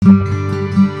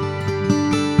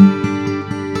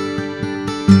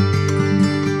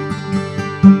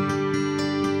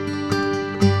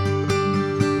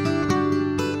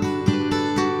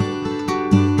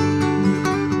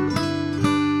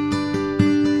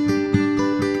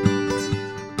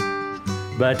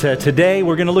But today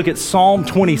we're going to look at Psalm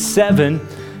 27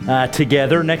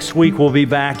 together. Next week we'll be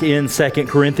back in 2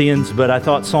 Corinthians, but I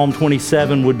thought Psalm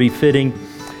 27 would be fitting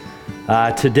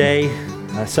today.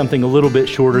 Something a little bit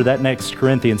shorter. That next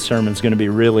Corinthians sermon is going to be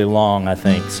really long, I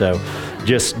think, so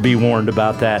just be warned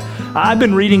about that. I've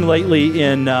been reading lately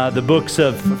in the books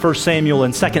of 1 Samuel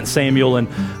and 2 Samuel, and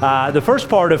the first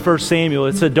part of 1 Samuel,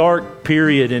 it's a dark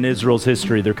period in Israel's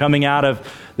history. They're coming out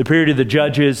of the period of the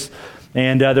Judges,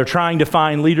 and they're trying to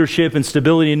find leadership and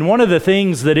stability. And one of the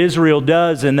things that Israel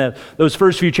does in those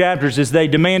first few chapters is they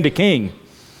demand a king.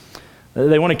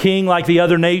 They want a king like the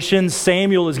other nations.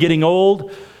 Samuel is getting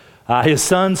old. His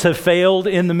sons have failed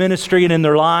in the ministry and in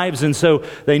their lives, and so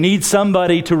they need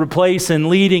somebody to replace in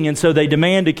leading, and so they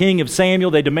demand a king of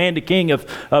Samuel. They demand a king of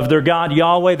their God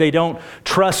Yahweh. They don't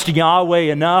trust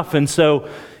Yahweh enough, and so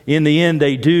in the end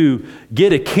they do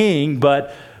get a king,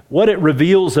 but what it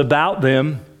reveals about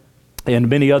them, and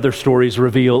many other stories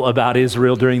reveal about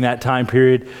Israel during that time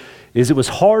period, is it was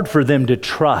hard for them to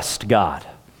trust God.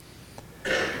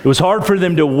 It was hard for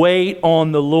them to wait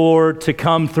on the Lord to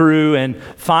come through and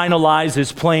finalize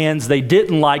His plans. They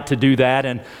didn't like to do that,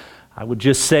 and I would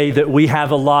just say that we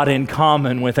have a lot in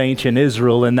common with ancient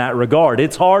Israel in that regard.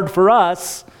 It's hard for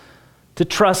us to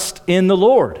trust in the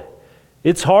Lord.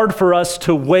 It's hard for us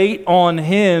to wait on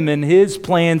Him and His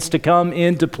plans to come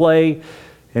into play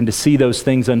and to see those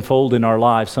things unfold in our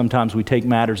lives. Sometimes we take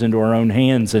matters into our own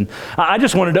hands. And I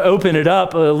just wanted to open it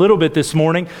up a little bit this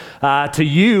morning to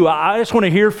you. I just want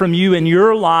to hear from you in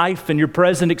your life and your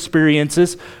present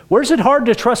experiences. Where's it hard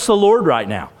to trust the Lord right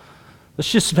now?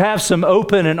 Let's just have some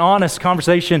open and honest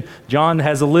conversation. John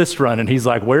has a list running. He's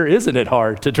like, where isn't it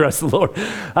hard to trust the Lord?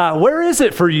 Where is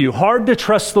it for you hard to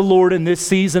trust the Lord in this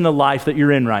season of life that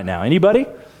you're in right now? Anybody?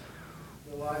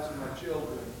 The lives of my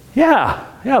children.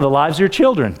 Yeah, the lives of your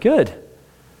children. Good.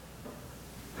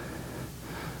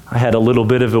 I had a little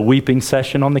bit of a weeping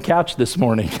session on the couch this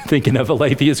morning, thinking of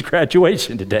Alethia's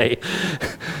graduation today.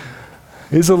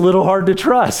 It's a little hard to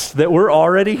trust that we're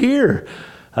already here.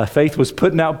 Faith was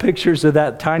putting out pictures of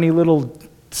that tiny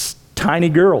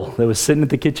girl that was sitting at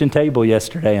the kitchen table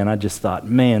yesterday, and I just thought,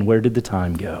 man, where did the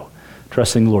time go?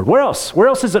 Trusting the Lord. Where else? Where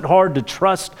else is it hard to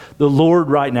trust the Lord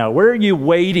right now? Where are you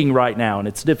waiting right now, and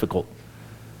it's difficult?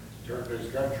 Turn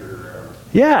this country around.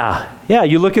 Yeah.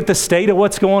 You look at the state of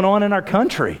what's going on in our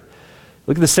country.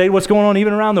 Look at the state of what's going on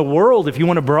even around the world. If you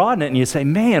want to broaden it, and you say,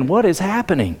 man, what is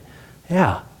happening?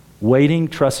 Yeah, waiting,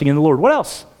 trusting in the Lord. What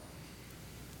else?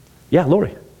 Yeah,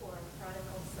 Lori.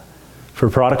 For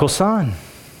prodigal son.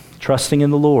 Trusting in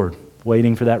the Lord,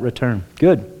 waiting for that return.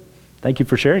 Good. Thank you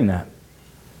for sharing that.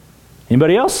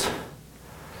 Anybody else?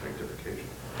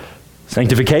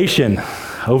 Sanctification.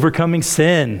 Overcoming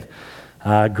sin.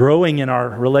 Growing in our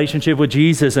relationship with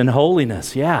Jesus and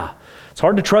holiness. Yeah. It's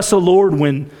hard to trust the Lord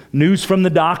when news from the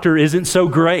doctor isn't so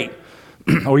great.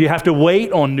 Or you have to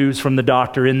wait on news from the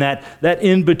doctor in that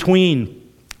in-between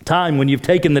time when you've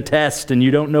taken the test and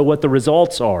you don't know what the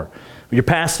results are. Or you're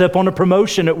passed up on a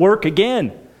promotion at work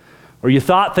again. Or you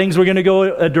thought things were going to go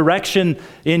a direction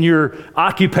in your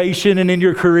occupation and in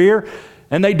your career,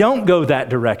 and they don't go that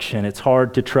direction. It's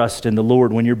hard to trust in the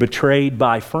Lord when you're betrayed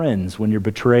by friends, when you're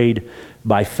betrayed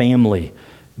by family.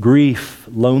 Grief,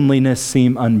 loneliness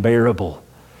seem unbearable.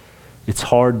 It's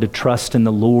hard to trust in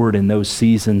the Lord in those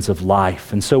seasons of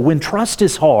life. And so when trust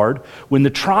is hard, when the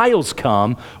trials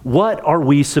come, what are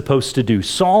we supposed to do?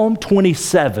 Psalm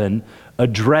 27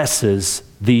 addresses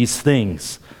these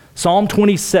things. Psalm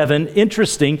 27,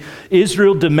 interesting,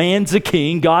 Israel demands a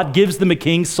king. God gives them a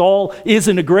king. Saul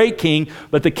isn't a great king,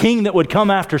 but the king that would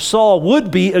come after Saul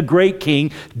would be a great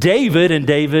king, David, and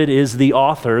David is the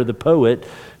author, the poet,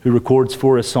 who records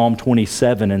for us Psalm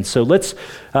 27. And so let's,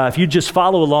 if you just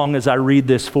follow along as I read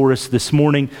this for us this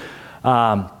morning.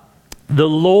 The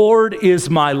Lord is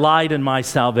my light and my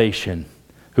salvation.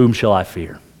 Whom shall I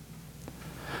fear?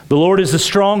 The Lord is the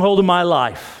stronghold of my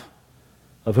life.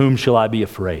 Of whom shall I be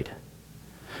afraid?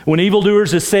 When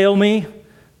evildoers assail me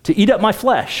to eat up my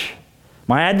flesh,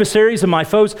 my adversaries and my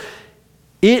foes,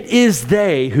 it is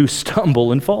they who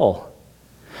stumble and fall.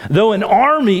 Though an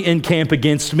army encamp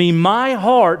against me, my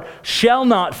heart shall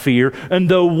not fear, and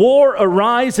though war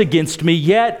arise against me,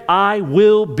 yet I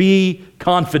will be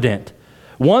confident.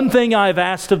 One thing I have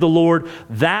asked of the Lord,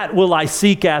 that will I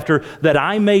seek after, that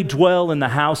I may dwell in the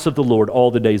house of the Lord all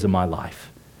the days of my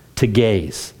life, to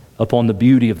gaze upon the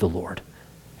beauty of the Lord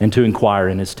and to inquire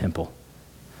in His temple.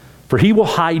 For He will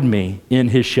hide me in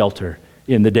His shelter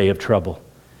in the day of trouble.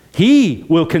 He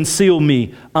will conceal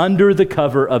me under the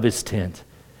cover of His tent.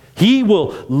 He will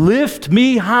lift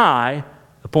me high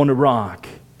upon a rock.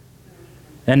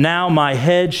 And now my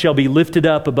head shall be lifted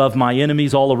up above my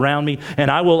enemies all around me, and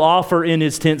I will offer in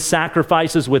his tent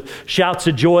sacrifices with shouts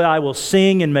of joy. I will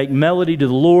sing and make melody to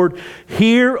the Lord.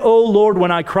 Hear, O Lord,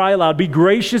 when I cry aloud. Be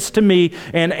gracious to me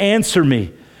and answer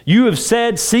me. You have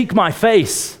said, seek my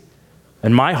face.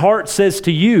 And my heart says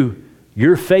to you,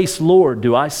 your face, Lord,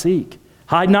 do I seek.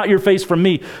 Hide not your face from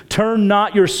me. Turn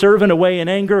not your servant away in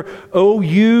anger. O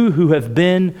you who have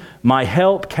been my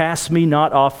help, cast me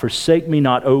not off. Forsake me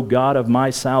not, O God of my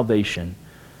salvation.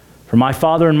 For my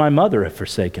father and my mother have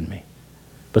forsaken me,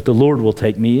 but the Lord will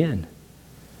take me in.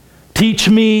 Teach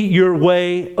me your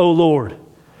way, O Lord,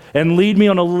 and lead me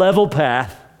on a level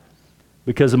path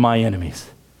because of my enemies.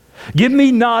 Give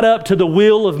me not up to the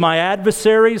will of my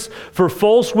adversaries, for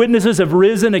false witnesses have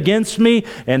risen against me,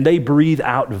 and they breathe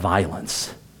out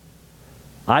violence.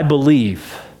 I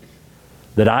believe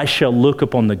that I shall look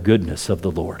upon the goodness of the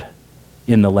Lord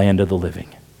in the land of the living.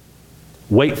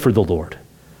 Wait for the Lord.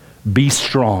 Be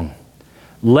strong.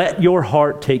 Let your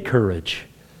heart take courage.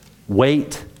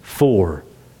 Wait for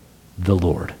the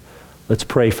Lord. Let's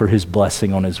pray for his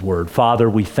blessing on his word. Father,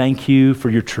 we thank you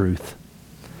for your truth.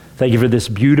 Thank you for this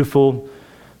beautiful,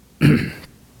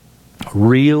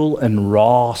 real and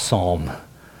raw psalm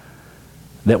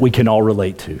that we can all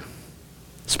relate to.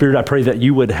 Spirit, I pray that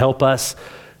you would help us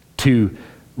to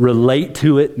relate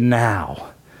to it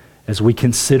now as we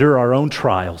consider our own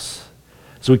trials,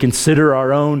 as we consider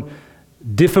our own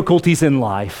difficulties in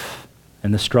life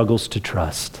and the struggles to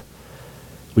trust.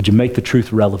 Would you make the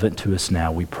truth relevant to us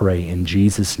now? We pray in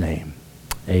Jesus' name.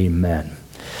 Amen.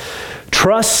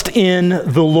 Trust in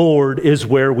the Lord is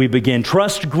where we begin.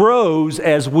 Trust grows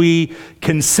as we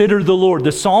consider the Lord.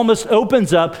 The psalmist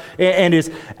opens up and is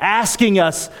asking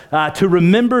us to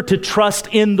remember to trust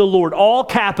in the Lord. All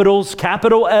capitals,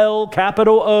 capital L,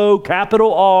 capital O,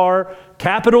 capital R,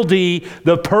 capital D,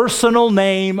 the personal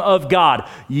name of God,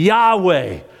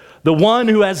 Yahweh, the one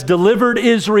who has delivered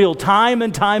Israel time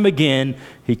and time again.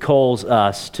 He calls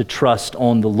us to trust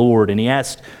on the Lord. And he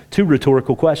asked two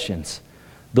rhetorical questions.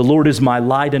 The Lord is my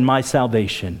light and my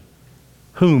salvation.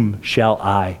 Whom shall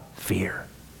I fear?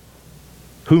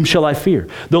 Whom shall I fear?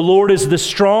 The Lord is the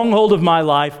stronghold of my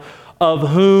life. Of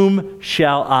whom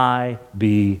shall I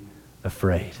be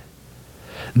afraid?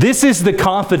 This is the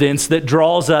confidence that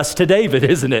draws us to David,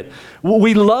 isn't it?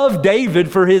 We love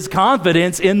David for his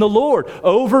confidence in the Lord.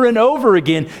 Over and over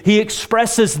again, he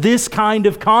expresses this kind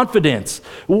of confidence.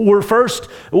 We're first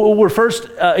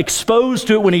exposed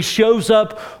to it when he shows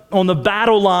up on the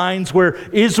battle lines where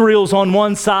Israel's on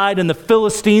one side and the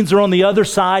Philistines are on the other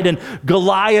side, and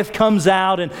Goliath comes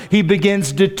out and he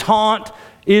begins to taunt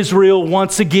Israel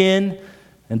once again.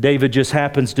 And David just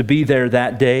happens to be there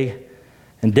that day.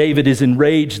 And David is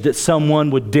enraged that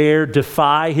someone would dare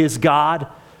defy his God,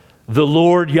 the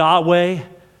Lord Yahweh.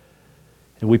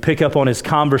 And we pick up on his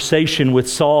conversation with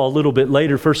Saul a little bit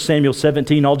later, 1 Samuel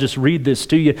 17. I'll just read this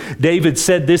to you. David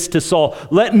said this to Saul,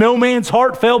 "Let no man's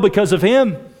heart fail because of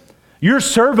him. Your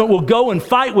servant will go and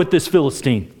fight with this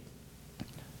Philistine."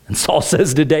 And Saul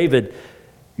says to David,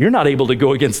 "You're not able to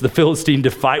go against the Philistine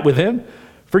to fight with him,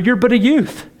 for you're but a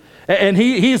youth. And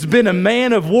he has been a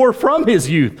man of war from his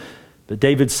youth." But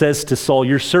David says to Saul,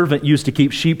 "Your servant used to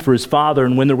keep sheep for his father,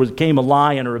 and when came a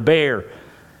lion or a bear,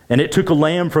 and it took a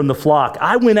lamb from the flock,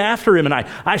 I went after him, and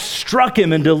I struck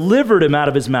him and delivered him out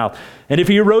of his mouth. And if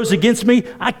he arose against me,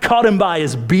 I caught him by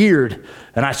his beard,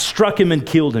 and I struck him and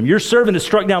killed him. Your servant has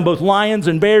struck down both lions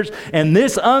and bears, and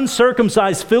this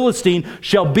uncircumcised Philistine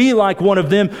shall be like one of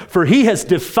them, for he has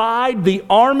defied the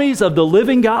armies of the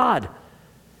living God."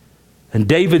 And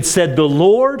David said, "The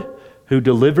Lord who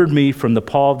delivered me from the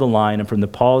paw of the lion and from the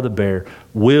paw of the bear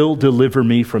will deliver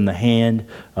me from the hand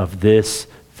of this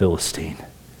Philistine."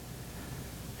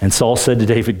 And Saul said to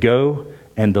David, "Go,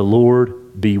 and the Lord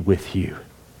be with you."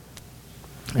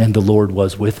 And the Lord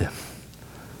was with him.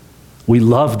 We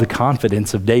love the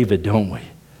confidence of David, don't we?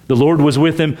 The Lord was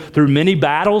with him through many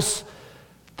battles,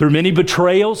 through many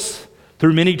betrayals,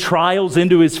 through many trials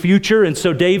into his future. And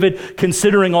so David,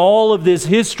 considering all of this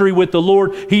history with the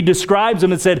Lord, he describes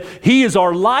him and said, "He is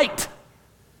our light."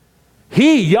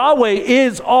 He, Yahweh,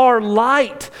 is our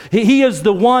light. He is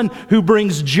the one who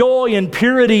brings joy and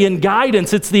purity and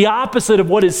guidance. It's the opposite of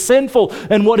what is sinful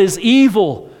and what is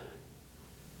evil.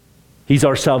 He's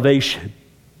our salvation.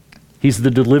 He's the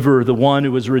deliverer, the one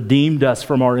who has redeemed us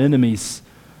from our enemies,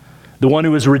 the one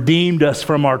who has redeemed us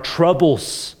from our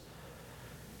troubles.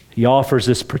 He offers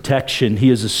us protection. He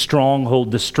is a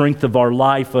stronghold, the strength of our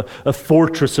life, a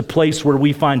fortress, a place where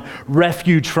we find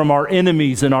refuge from our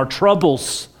enemies and our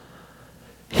troubles.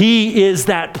 He is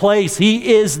that place.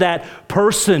 He is that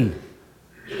person.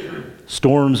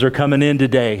 Storms are coming in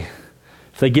today.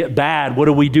 they get bad, what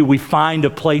do? We find a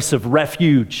place of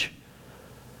refuge.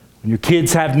 When your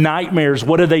kids have nightmares,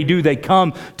 what do? They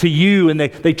come to you and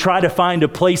they try to find a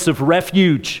place of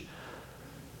refuge.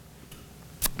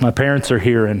 My parents are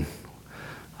here, and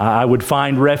I would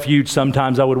find refuge.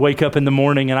 Sometimes I would wake up in the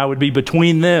morning and I would be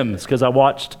between them. It's because I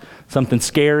watched something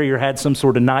scary or had some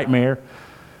sort of nightmare.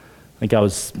 I think I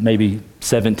was maybe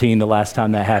 17 the last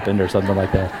time that happened or something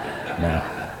like that.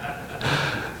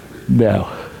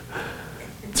 No.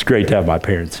 It's great to have my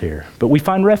parents here. But we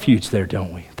find refuge there,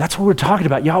 don't we? That's what we're talking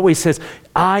about. Yahweh says,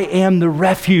 I am the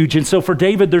refuge. And so for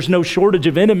David, there's no shortage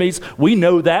of enemies. We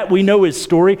know that. We know his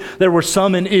story. There were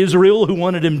some in Israel who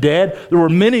wanted him dead. There were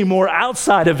many more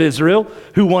outside of Israel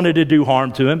who wanted to do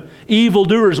harm to him.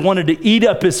 Evildoers wanted to eat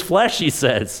up his flesh, he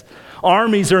says.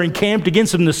 Armies are encamped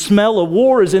against him. The smell of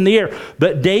war is in the air.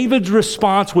 But David's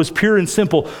response was pure and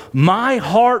simple. My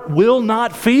heart will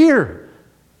not fear.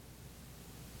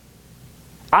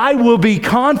 I will be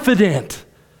confident.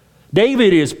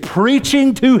 David is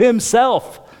preaching to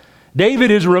himself. David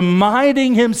is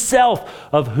reminding himself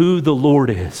of who the Lord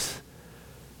is.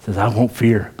 He says, I won't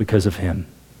fear because of him.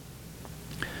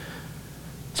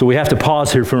 So we have to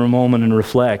pause here for a moment and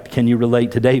reflect. Can you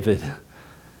relate to David?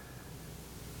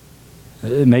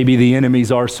 Maybe the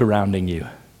enemies are surrounding you.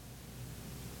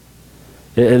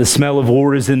 The smell of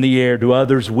war is in the air. Do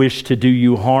others wish to do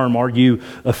you harm? Are you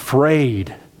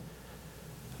afraid?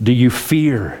 Do you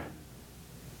fear?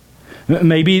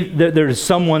 Maybe there's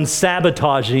someone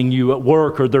sabotaging you at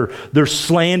work, or they're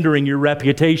slandering your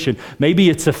reputation. Maybe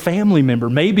it's a family member.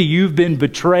 Maybe you've been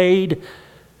betrayed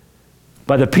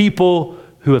by the people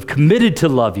who have committed to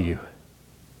love you.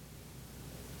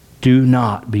 Do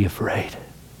not be afraid.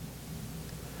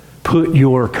 Put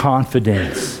your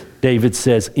confidence, David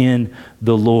says, in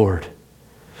the Lord.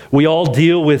 We all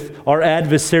deal with our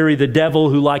adversary, the devil,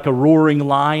 who like a roaring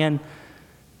lion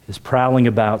is prowling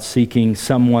about seeking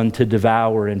someone to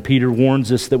devour. And Peter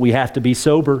warns us that we have to be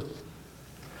sober.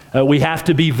 We have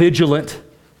to be vigilant.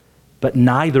 But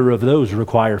neither of those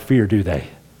require fear, do they?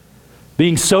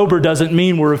 Being sober doesn't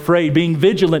mean we're afraid. Being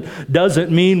vigilant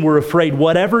doesn't mean we're afraid.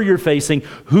 Whatever you're facing,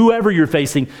 whoever you're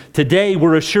facing, today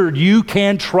we're assured you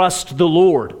can trust the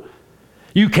Lord.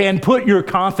 You can put your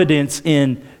confidence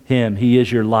in Him. He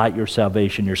is your light, your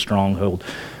salvation, your stronghold.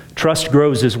 Trust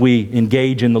grows as we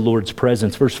engage in the Lord's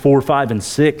presence. Verse 4, 5, and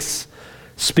 6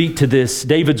 speak to this.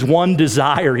 David's one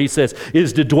desire, he says,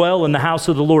 is to dwell in the house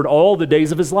of the Lord all the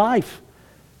days of his life.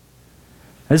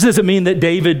 This doesn't mean that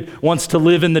David wants to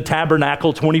live in the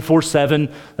tabernacle 24/7.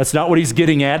 That's not what he's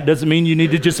getting at. It doesn't mean you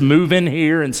need to just move in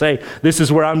here and say, this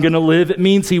is where I'm going to live. It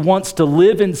means he wants to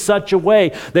live in such a way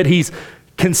that he's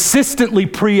consistently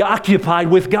preoccupied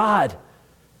with God.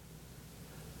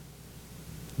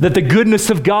 That the goodness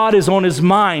of God is on his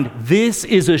mind. This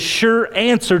is a sure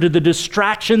answer to the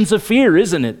distractions of fear,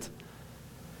 isn't it?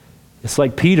 It's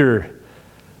like Peter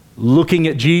looking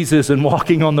at Jesus and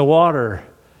walking on the water.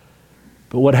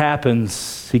 But what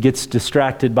happens? He gets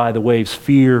distracted by the waves.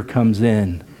 Fear comes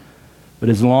in. But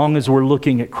as long as we're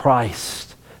looking at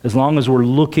Christ, as long as we're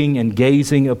looking and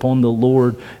gazing upon the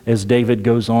Lord, as David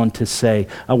goes on to say,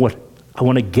 I want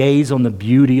to gaze on the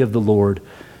beauty of the Lord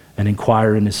and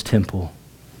inquire in his temple.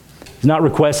 He's not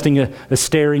requesting a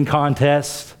staring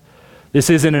contest. This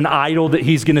isn't an idol that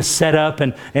he's going to set up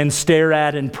and stare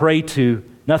at and pray to.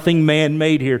 Nothing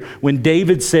man-made here. When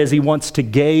David says he wants to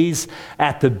gaze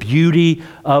at the beauty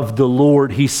of the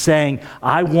Lord, he's saying,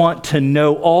 I want to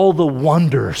know all the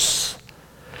wonders.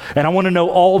 And I want to know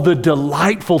all the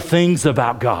delightful things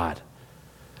about God.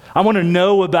 I want to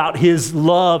know about his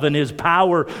love and his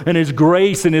power and his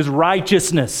grace and his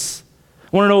righteousness.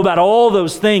 I want to know about all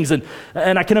those things. And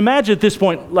I can imagine at this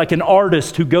point like an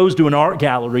artist who goes to an art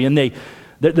gallery and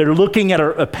they're looking at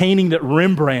a painting that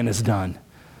Rembrandt has done.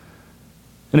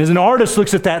 And as an artist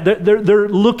looks at that, they're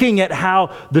looking at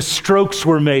how the strokes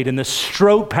were made and the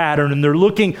stroke pattern, and they're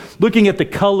looking at the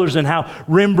colors and how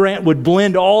Rembrandt would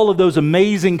blend all of those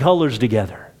amazing colors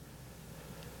together.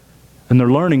 And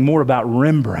they're learning more about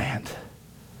Rembrandt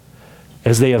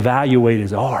as they evaluate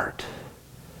his art.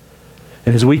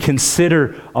 And as we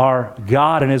consider our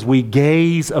God and as we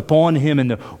gaze upon him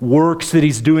and the works that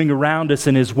he's doing around us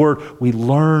in his word, we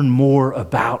learn more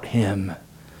about him.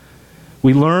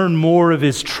 We learn more of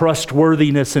his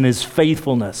trustworthiness and his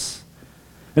faithfulness.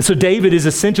 And so David is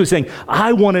essentially saying,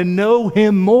 I want to know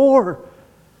him more.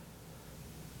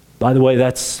 By the way,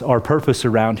 that's our purpose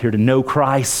around here, to know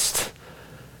Christ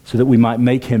so that we might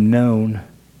make him known.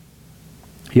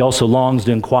 He also longs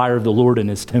to inquire of the Lord in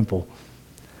his temple.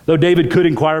 Though David could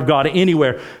inquire of God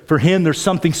anywhere, for him there's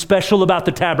something special about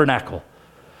the tabernacle.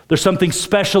 There's something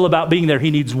special about being there.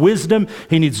 He needs wisdom.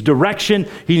 He needs direction.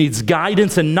 He needs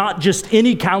guidance. And not just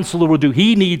any counselor will do.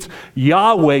 He needs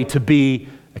Yahweh to be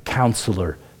a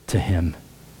counselor to him.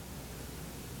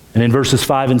 And in verses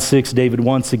 5 and 6, David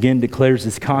once again declares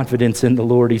his confidence in the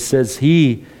Lord. He says,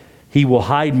 He will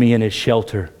hide me in his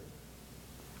shelter.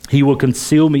 He will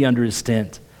conceal me under his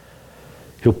tent.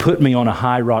 He'll put me on a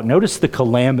high rock. Notice the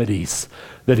calamities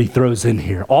that he throws in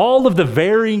here. All of the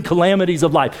varying calamities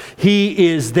of life, he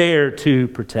is there to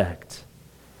protect.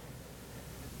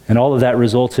 And all of that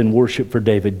results in worship for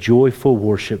David, joyful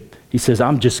worship. He says,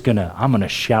 I'm gonna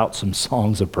shout some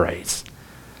songs of praise.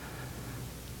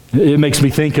 It makes me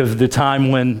think of the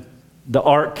time when the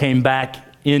ark came back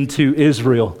into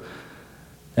Israel.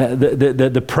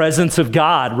 The presence of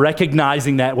God,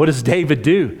 recognizing that, what does David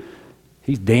do?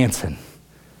 He's dancing.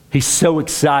 He's so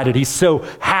excited. He's so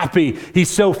happy. He's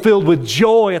so filled with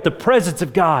joy at the presence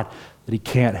of God that he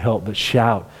can't help but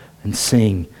shout and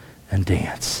sing and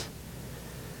dance.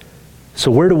 So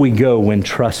where do we go when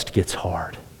trust gets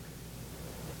hard?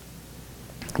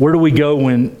 Where do we go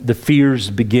when the fears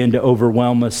begin to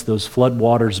overwhelm us, those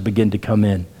floodwaters begin to come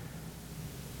in?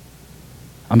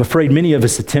 I'm afraid many of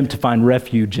us attempt to find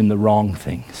refuge in the wrong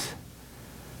things.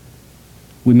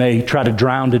 We may try to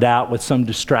drown it out with some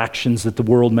distractions that the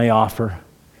world may offer.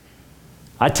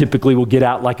 I typically will get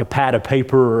out like a pad of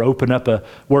paper or open up a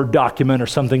Word document or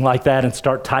something like that and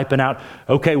start typing out,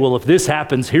 okay, well, if this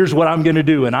happens, here's what I'm going to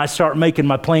do. And I start making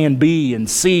my plan B and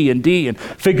C and D and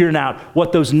figuring out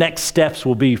what those next steps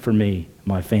will be for me,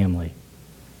 my family.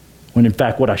 When in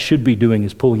fact, what I should be doing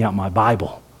is pulling out my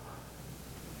Bible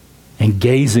and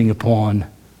gazing upon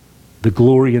the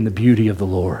glory and the beauty of the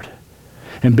Lord.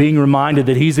 And being reminded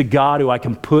that He's a God who I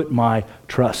can put my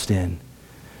trust in.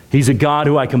 He's a God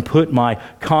who I can put my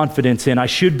confidence in. I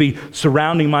should be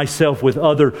surrounding myself with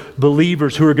other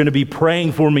believers who are going to be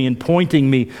praying for me and pointing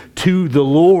me to the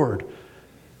Lord.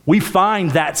 We find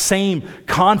that same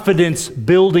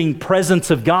confidence-building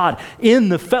presence of God in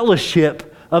the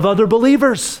fellowship of other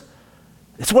believers.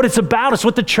 It's what it's about. It's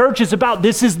what the church is about.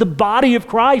 This is the body of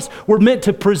Christ. We're meant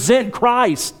to present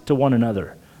Christ to one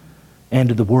another and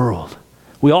to the world.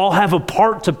 We all have a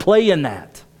part to play in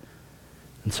that.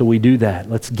 And so we do that.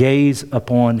 Let's gaze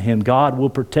upon Him. God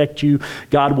will protect you.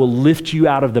 God will lift you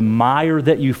out of the mire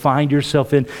that you find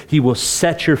yourself in. He will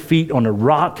set your feet on a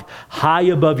rock high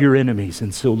above your enemies.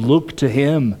 And so look to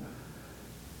Him.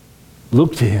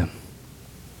 Look to Him.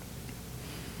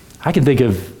 I can think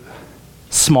of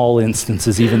small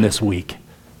instances even this week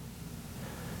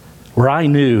where I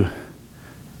knew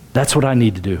that's what I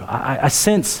need to do. I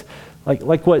sense...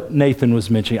 Like what Nathan was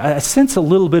mentioning, I sense a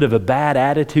little bit of a bad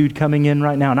attitude coming in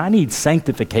right now, and I need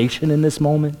sanctification in this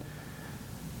moment.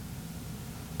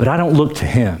 But I don't look to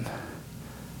Him,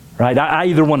 right? I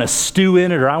either want to stew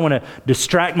in it or I want to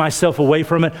distract myself away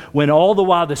from it, when all the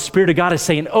while the Spirit of God is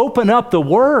saying, open up the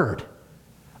Word.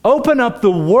 Open up the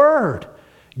Word.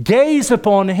 Gaze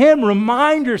upon Him.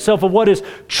 Remind yourself of what is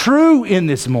true in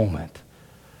this moment.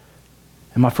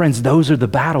 And my friends, those are the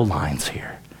battle lines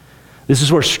here. This is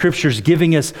where Scripture is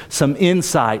giving us some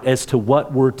insight as to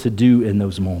what we're to do in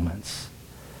those moments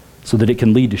so that it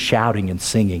can lead to shouting and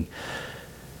singing.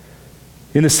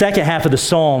 In the second half of the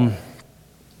psalm,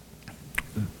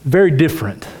 very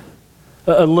different.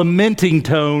 A lamenting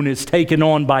tone is taken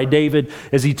on by David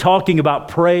as he's talking about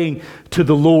praying to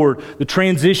the Lord. The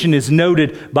transition is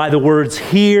noted by the words,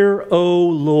 "Hear, O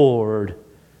Lord,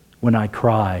 when I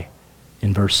cry,"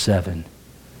 in verse 7.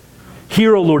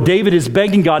 Hear, O Lord. David is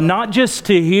begging God not just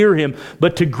to hear him,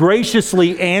 but to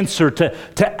graciously answer,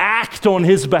 to act on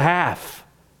his behalf.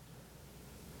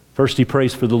 First, he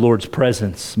prays for the Lord's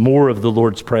presence, more of the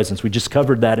Lord's presence. We just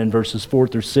covered that in verses 4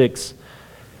 through 6.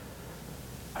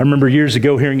 I remember years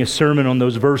ago hearing a sermon on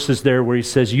those verses there where he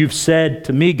says, "You've said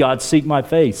to me, God, seek my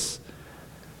face."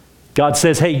 God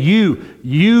says, hey,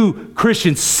 you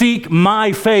Christians, seek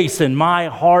my face. And my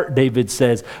heart, David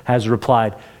says, has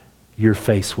replied, your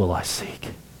face will I seek.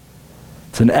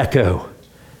 It's an echo.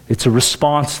 It's a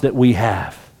response that we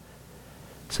have.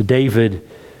 So David,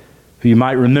 who you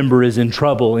might remember is in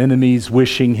trouble, enemies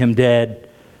wishing him dead,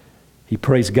 he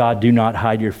prays, God, do not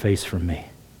hide your face from me.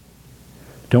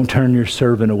 Don't turn your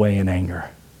servant away in anger.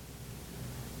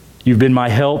 You've been my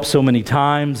help so many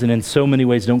times and in so many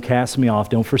ways. Don't cast me off.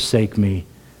 Don't forsake me,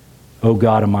 O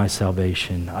God of my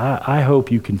salvation. I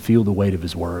hope you can feel the weight of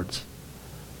his words.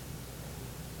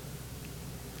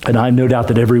 And I have no doubt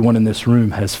that everyone in this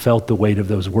room has felt the weight of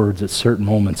those words at certain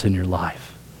moments in your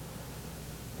life.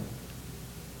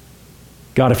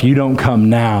 God, if you don't come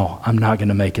now, I'm not going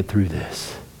to make it through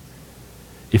this.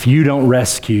 If you don't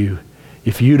rescue,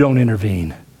 if you don't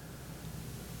intervene,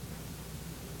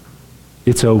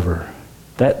 It's over.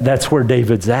 That's where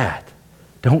David's at.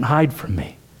 Don't hide from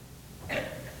me.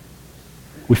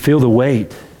 We feel the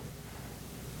weight.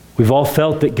 We've all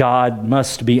felt that God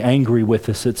must be angry with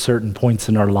us at certain points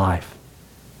in our life.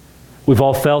 We've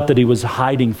all felt that he was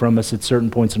hiding from us at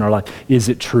certain points in our life. Is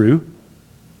it true?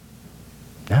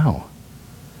 No.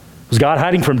 Was God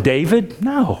hiding from David?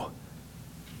 No.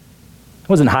 He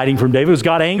wasn't hiding from David. Was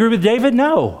God angry with David?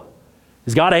 No.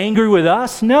 Is God angry with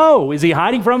us? No. Is he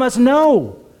hiding from us?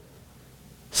 No.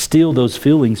 Still, those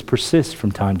feelings persist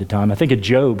from time to time. I think of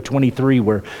Job 23,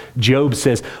 where Job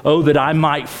says, "Oh, that I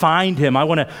might find him. I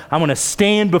want to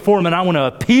stand before him and I want to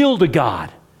appeal to God."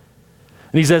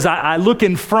 And he says, I look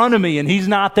in front of me and he's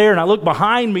not there. And I look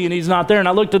behind me and he's not there. And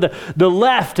I look to the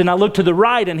left and I look to the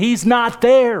right and he's not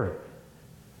there.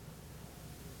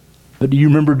 But do you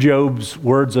remember Job's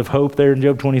words of hope there in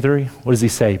Job 23? What does he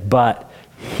say? But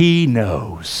he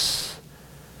knows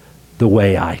the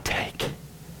way I take.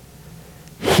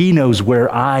 He knows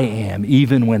where I am,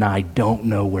 even when I don't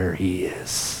know where he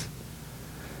is.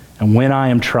 And when I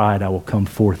am tried, I will come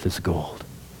forth as gold.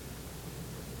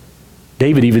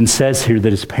 David even says here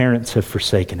that his parents have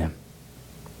forsaken him.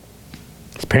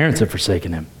 His parents have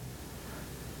forsaken him.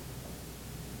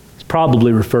 He's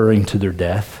probably referring to their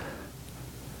death.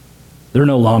 They're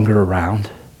no longer around.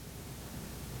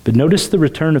 But notice the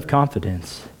return of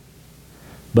confidence.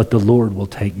 But the Lord will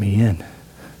take me in.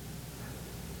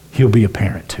 He'll be a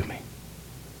parent to me.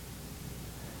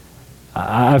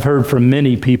 I've heard from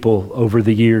many people over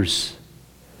the years,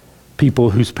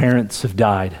 people whose parents have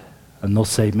died, and they'll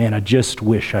say, "Man, I just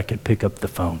wish I could pick up the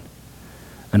phone.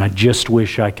 And I just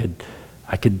wish I could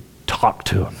talk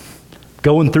to him.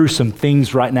 Going through some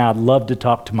things right now. I'd love to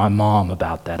talk to my mom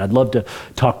about that. I'd love to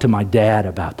talk to my dad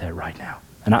about that right now."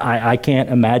 And I can't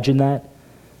imagine that.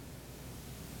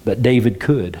 But David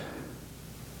could.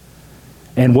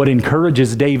 And what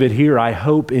encourages David here, I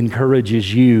hope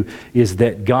encourages you, is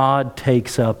that God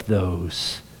takes up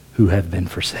those who have been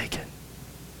forsaken.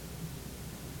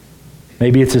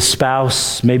 Maybe it's a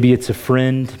spouse, maybe it's a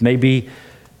friend, maybe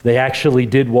they actually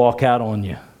did walk out on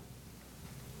you.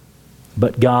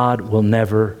 But God will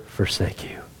never forsake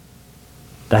you.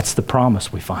 That's the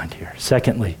promise we find here.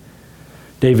 Secondly,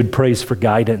 David prays for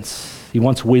guidance. He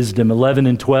wants wisdom. 11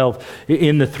 and 12.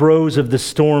 In the throes of the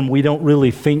storm, we don't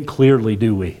really think clearly,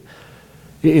 do we?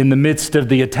 In the midst of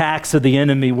the attacks of the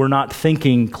enemy, we're not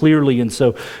thinking clearly. And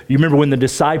so you remember when the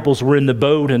disciples were in the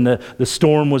boat and the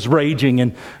storm was raging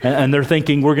and they're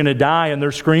thinking we're going to die and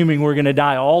they're screaming we're going to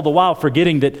die, all the while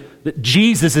forgetting that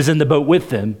Jesus is in the boat with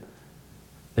them.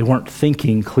 They weren't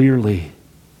thinking clearly.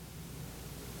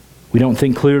 We don't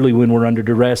think clearly when we're under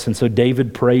duress. And so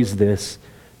David prays this.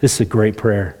 This is a great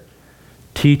prayer.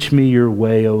 Teach me your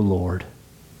way, O Lord.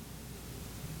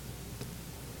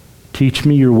 Teach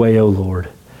me your way, O Lord,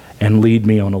 and lead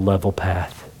me on a level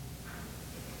path.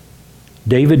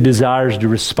 David desires to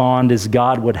respond as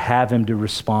God would have him to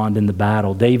respond in the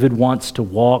battle. David wants to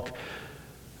walk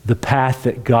the path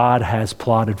that God has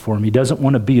plotted for him. He doesn't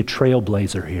want to be a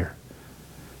trailblazer here.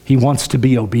 He wants to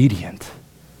be obedient.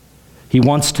 He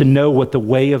wants to know what the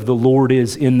way of the Lord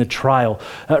is in the trial.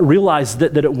 Realize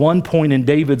that at one point in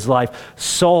David's life,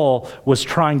 Saul was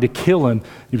trying to kill him.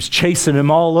 He was chasing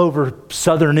him all over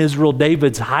southern Israel.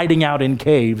 David's hiding out in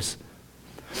caves.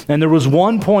 And there was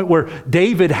one point where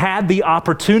David had the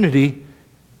opportunity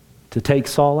to take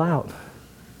Saul out.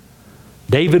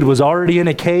 David was already in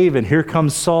a cave, and here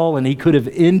comes Saul, and he could have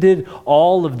ended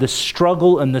all of the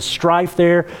struggle and the strife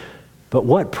there. But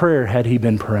what prayer had he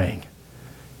been praying?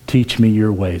 Teach me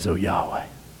your ways, O Yahweh.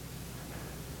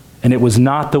 And it was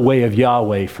not the way of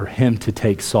Yahweh for him to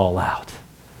take Saul out.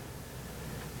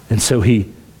 And so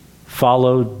he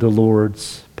followed the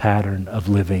Lord's pattern of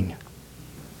living.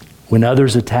 When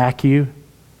others attack you,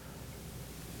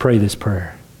 pray this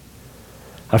prayer.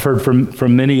 I've heard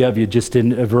from many of you just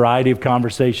in a variety of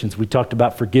conversations. We talked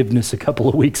about forgiveness a couple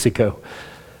of weeks ago.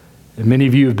 And many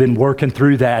of you have been working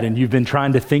through that, and you've been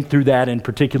trying to think through that in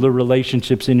particular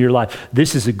relationships in your life.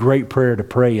 This is a great prayer to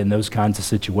pray in those kinds of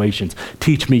situations.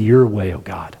 Teach me your way, O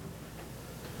God.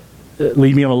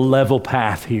 Lead me on a level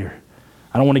path here.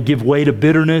 I don't want to give way to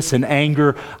bitterness and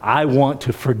anger. I want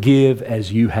to forgive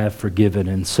as you have forgiven.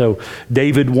 And so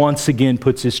David once again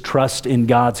puts his trust in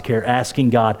God's care, asking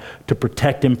God to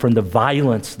protect him from the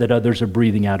violence that others are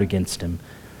breathing out against him.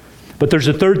 But there's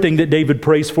a third thing that David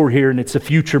prays for here, and it's a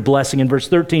future blessing. In verse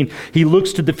 13, he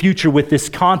looks to the future with this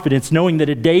confidence, knowing that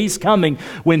a day's coming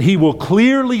when he will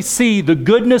clearly see the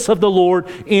goodness of the Lord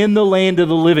in the land of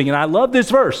the living. And I love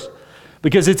this verse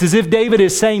because it's as if David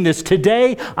is saying this.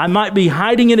 Today, I might be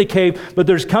hiding in a cave, but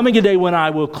there's coming a day when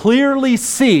I will clearly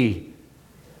see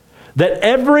that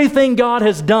everything God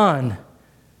has done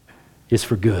is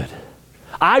for good.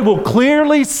 I will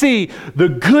clearly see the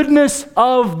goodness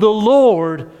of the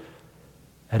Lord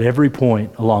at every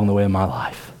point along the way of my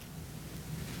life.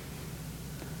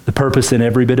 The purpose in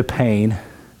every bit of pain,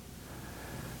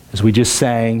 as we just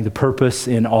sang, the purpose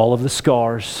in all of the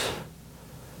scars,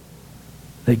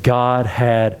 that God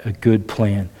had a good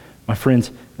plan. My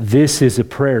friends, this is a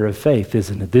prayer of faith,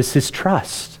 isn't it? This is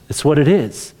trust. It's what it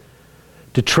is.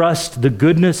 To trust the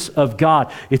goodness of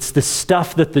God. It's the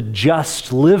stuff that the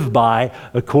just live by,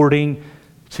 according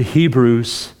to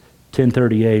Hebrews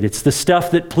 10:38. It's the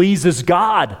stuff that pleases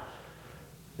God,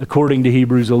 according to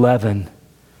Hebrews 11.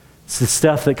 It's the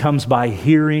stuff that comes by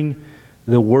hearing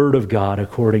the Word of God,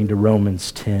 according to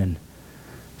Romans 10.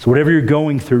 So whatever you're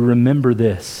going through, remember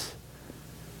this.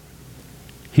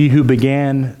 He who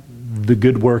began the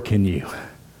good work in you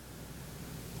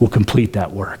will complete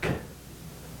that work.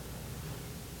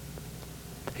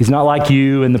 He's not like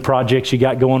you and the projects you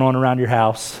got going on around your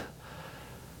house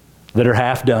that are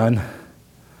half done.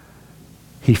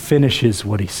 He finishes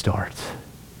what he starts.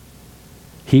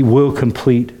 He will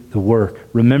complete the work.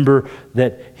 Remember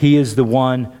that he is the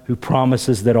one who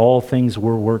promises that all things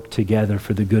will work together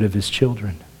for the good of his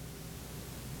children.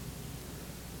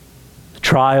 The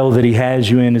trial that he has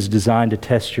you in is designed to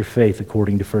test your faith,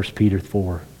 according to 1 Peter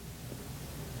 4.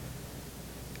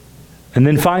 And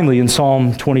then finally, in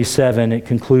Psalm 27, it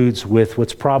concludes with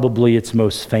what's probably its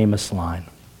most famous line.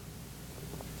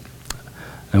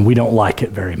 And we don't like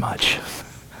it very much.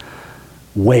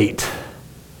 Wait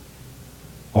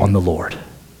on the Lord.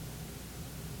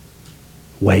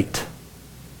 Wait.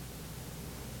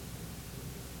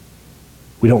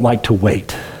 We don't like to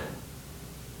wait.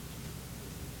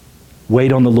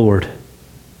 Wait on the Lord.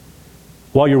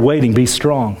 While you're waiting, be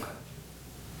strong.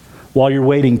 While you're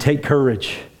waiting, take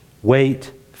courage.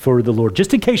 Wait for the Lord.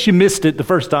 Just in case you missed it the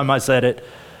first time I said it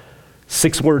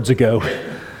 6 words ago,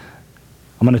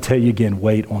 I'm going to tell you again,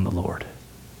 wait on the Lord.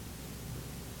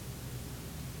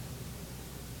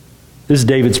 This is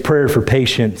David's prayer for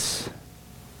patience.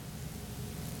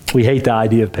 We hate the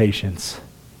idea of patience.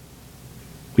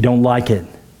 We don't like it.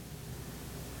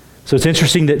 So it's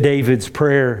interesting that David's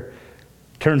prayer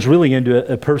turns really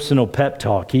into a personal pep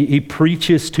talk. He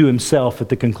preaches to himself at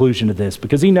the conclusion of this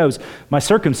because he knows my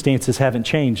circumstances haven't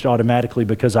changed automatically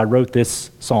because I wrote this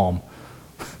psalm.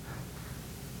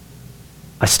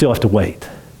 I still have to wait.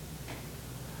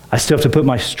 I still have to put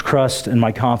my trust and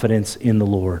my confidence in the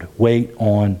Lord. Wait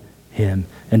on him.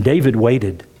 And David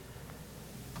waited.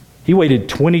 He waited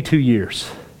 22 years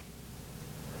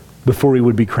before he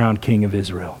would be crowned king of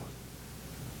Israel.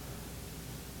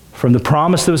 From the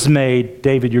promise that was made,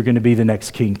 David, you're going to be the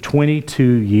next king. 22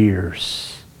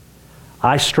 years.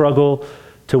 I struggle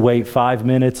to wait 5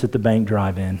 minutes at the bank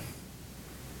drive-in.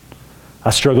 I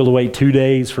struggle to wait 2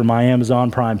 days for my Amazon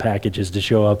Prime packages to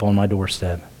show up on my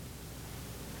doorstep.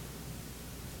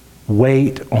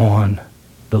 Wait on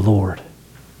the Lord.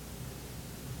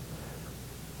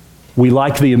 We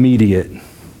like the immediate.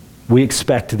 We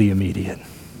expect the immediate.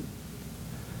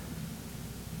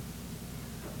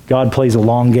 God plays a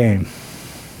long game.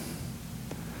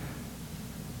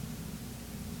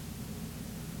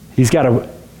 He's got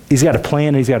a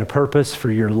plan, he's got a purpose for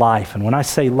your life. And when I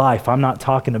say life, I'm not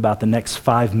talking about the next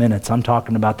 5 minutes. I'm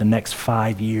talking about the next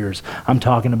 5 years. I'm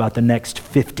talking about the next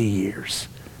 50 years.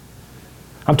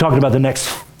 I'm talking about the next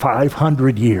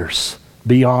 500 years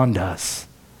beyond us.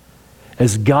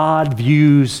 As God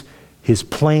views his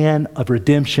plan of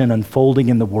redemption unfolding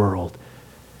in the world,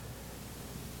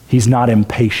 he's not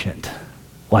impatient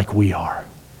like we are.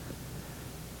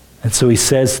 And so he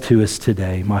says to us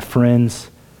today, my friends,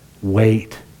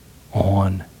 wait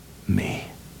on me.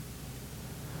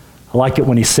 I like it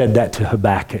when he said that to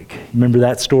Habakkuk. Remember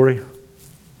that story?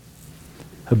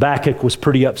 Habakkuk was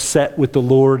pretty upset with the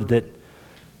Lord that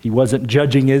he wasn't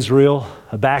judging Israel.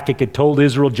 Habakkuk had told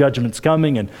Israel judgment's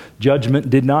coming, and judgment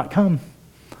did not come.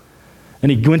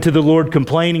 And he went to the Lord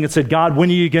complaining and said, God, when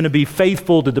are you going to be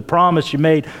faithful to the promise you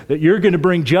made that you're going to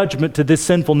bring judgment to this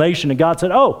sinful nation? And God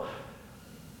said, oh,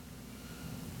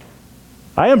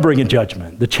 I am bringing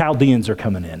judgment. The Chaldeans are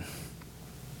coming in.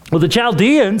 Well, the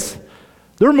Chaldeans,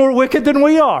 they're more wicked than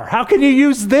we are. How can you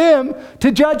use them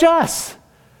to judge us?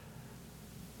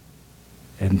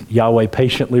 And Yahweh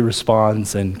patiently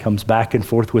responds and comes back and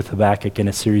forth with Habakkuk in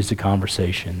a series of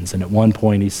conversations. And at one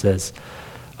point he says,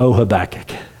 oh,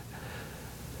 Habakkuk,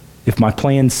 if my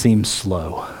plan seems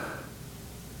slow,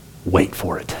 wait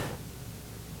for it.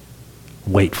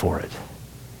 Wait for it.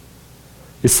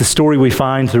 It's the story we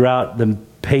find throughout the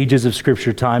pages of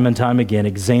Scripture time and time again,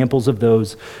 examples of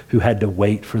those who had to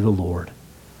wait for the Lord.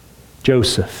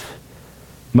 Joseph,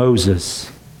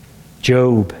 Moses,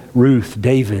 Job, Ruth,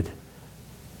 David,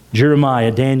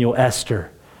 Jeremiah, Daniel,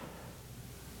 Esther,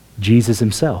 Jesus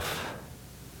himself.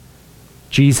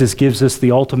 Jesus gives us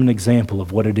the ultimate example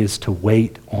of what it is to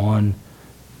wait on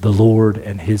the Lord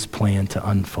and his plan to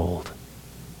unfold.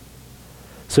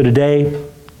 So today,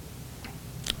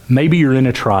 maybe you're in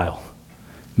a trial.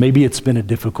 Maybe it's been a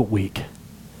difficult week.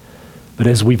 But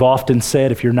as we've often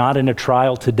said, if you're not in a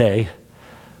trial today,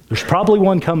 there's probably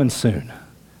one coming soon,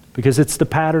 because it's the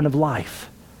pattern of life.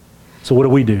 So what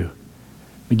do?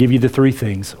 We give you the three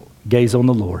things. Gaze on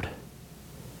the Lord.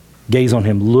 Gaze on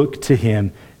him. Look to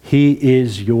him. He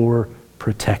is your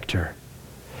protector.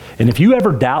 And if you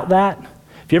ever doubt that,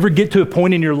 if you ever get to a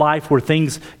point in your life where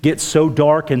things get so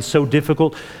dark and so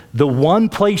difficult, the one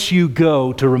place you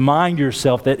go to remind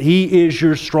yourself that he is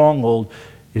your stronghold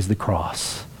is the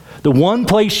cross. The one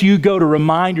place you go to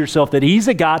remind yourself that he's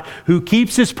a God who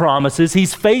keeps his promises,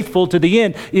 he's faithful to the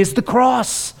end, is the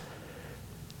cross.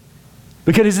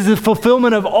 Because it's the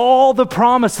fulfillment of all the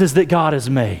promises that God has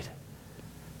made.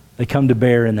 They come to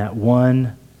bear in that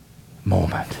one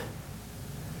moment.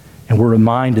 And we're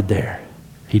reminded there,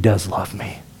 he does love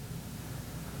me.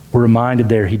 We're reminded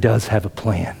there, he does have a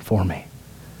plan for me.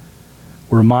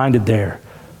 We're reminded there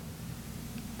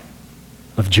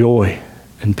of joy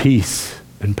and peace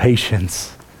and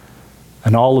patience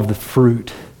and all of the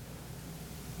fruit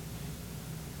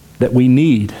that we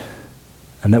need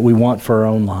and that we want for our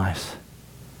own lives.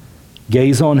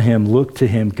 Gaze on him, look to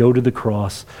him, go to the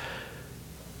cross.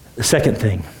 The second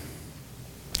thing,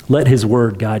 let his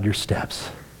word guide your steps.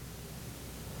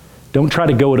 Don't try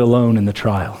to go it alone in the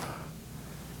trial.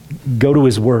 Go to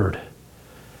his word.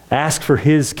 Ask for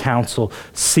his counsel.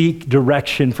 Seek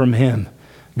direction from him.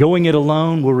 Going it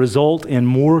alone will result in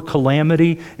more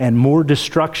calamity and more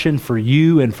destruction for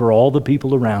you and for all the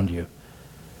people around you.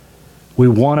 We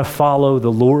want to follow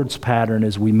the Lord's pattern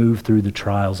as we move through the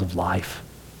trials of life.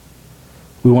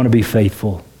 We want to be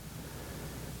faithful.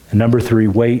 And number 3,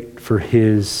 wait for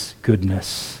his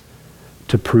goodness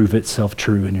to prove itself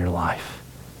true in your life.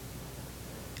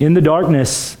 In the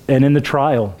darkness and in the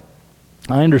trial,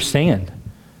 I understand.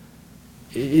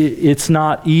 It's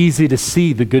not easy to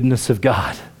see the goodness of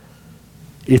God.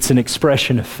 It's an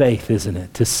expression of faith, isn't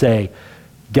it? To say,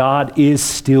 God is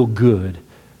still good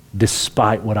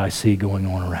despite what I see going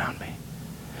on around me.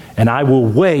 And I will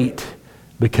wait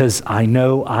because I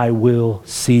know I will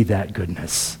see that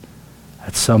goodness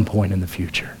at some point in the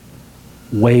future.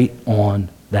 Wait on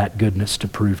that goodness to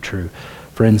prove true.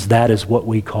 Friends, that is what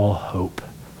we call hope.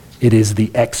 It is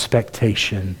the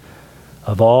expectation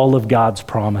of all of God's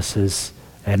promises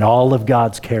and all of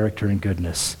God's character and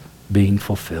goodness being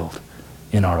fulfilled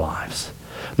in our lives.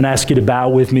 I'm going to ask you to bow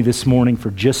with me this morning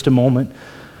for just a moment.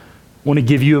 I want to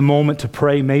give you a moment to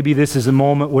pray. Maybe this is a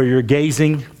moment where you're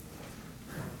gazing.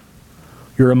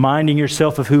 You're reminding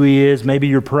yourself of who he is. Maybe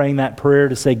you're praying that prayer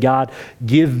to say, God,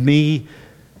 give me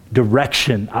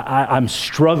direction. I'm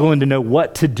struggling to know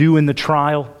what to do in the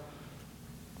trial.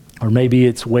 Or maybe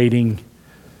it's waiting.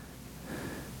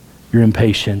 You're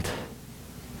impatient.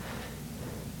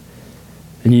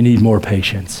 And you need more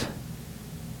patience.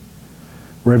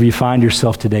 Wherever you find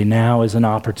yourself today, now is an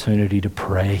opportunity to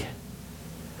pray.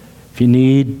 If you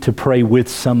need to pray with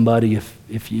somebody,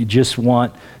 if you just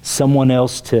want someone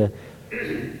else to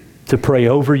pray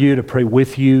over you, to pray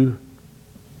with you,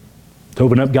 to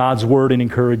open up God's word and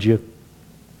encourage you,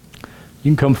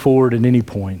 you can come forward at any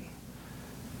point.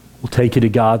 We'll take you to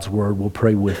God's word. We'll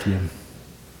pray with you.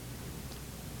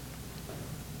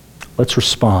 Let's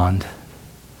respond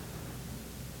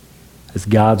as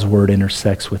God's word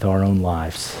intersects with our own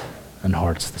lives and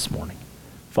hearts this morning.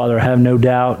 Father, I have no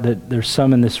doubt that there's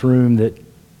some in this room that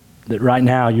right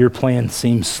now your plan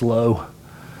seems slow.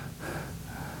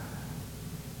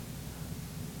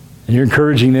 And you're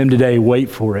encouraging them today,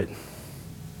 wait for it.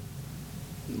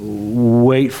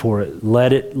 Wait for it.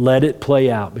 Let it play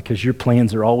out, because your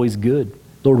plans are always good.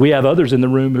 Lord, we have others in the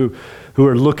room who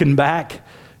are looking back,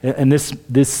 and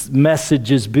this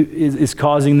message is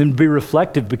causing them to be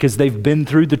reflective because they've been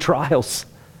through the trials.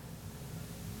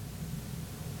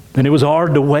 And it was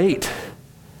hard to wait.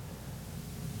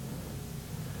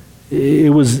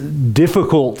 It was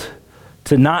difficult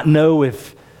to not know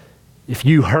if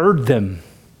you heard them,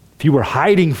 if you were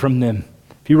hiding from them,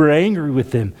 if you were angry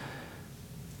with them.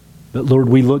 But Lord,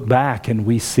 we look back and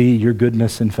we see your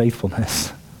goodness and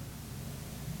faithfulness.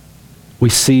 We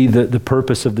see the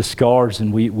purpose of the scars,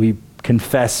 and we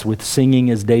confess with singing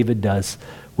as David does.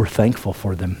 We're thankful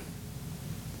for them.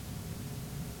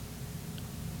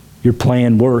 Your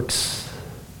plan works.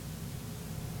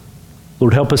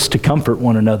 Lord, help us to comfort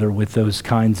one another with those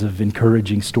kinds of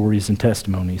encouraging stories and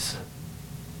testimonies.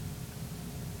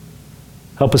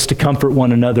 Help us to comfort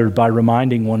one another by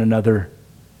reminding one another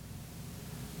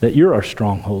that you're our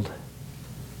stronghold,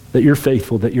 that you're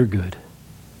faithful, that you're good.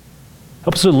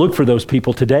 Help us to look for those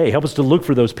people today. Help us to look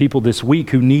for those people this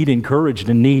week who need encouraged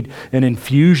and need an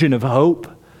infusion of hope.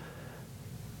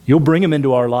 You'll bring them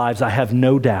into our lives, I have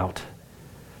no doubt.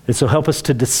 And so help us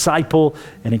to disciple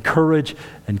and encourage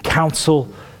and counsel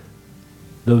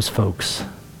those folks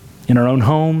in our own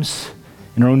homes,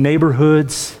 in our own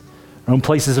neighborhoods, our own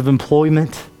places of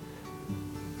employment,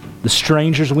 the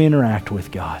strangers we interact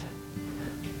with, God.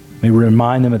 May we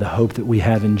remind them of the hope that we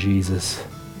have in Jesus.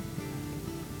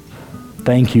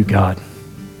 Thank you, God.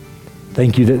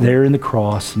 Thank you that there in the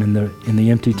cross and in the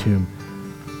empty tomb,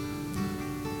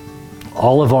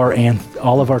 all of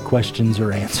our questions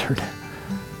are answered.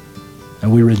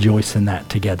 And we rejoice in that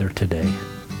together today.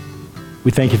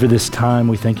 We thank you for this time.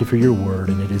 We thank you for your word.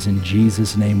 And it is in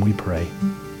Jesus' name we pray.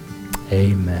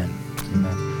 Amen.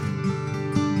 Amen.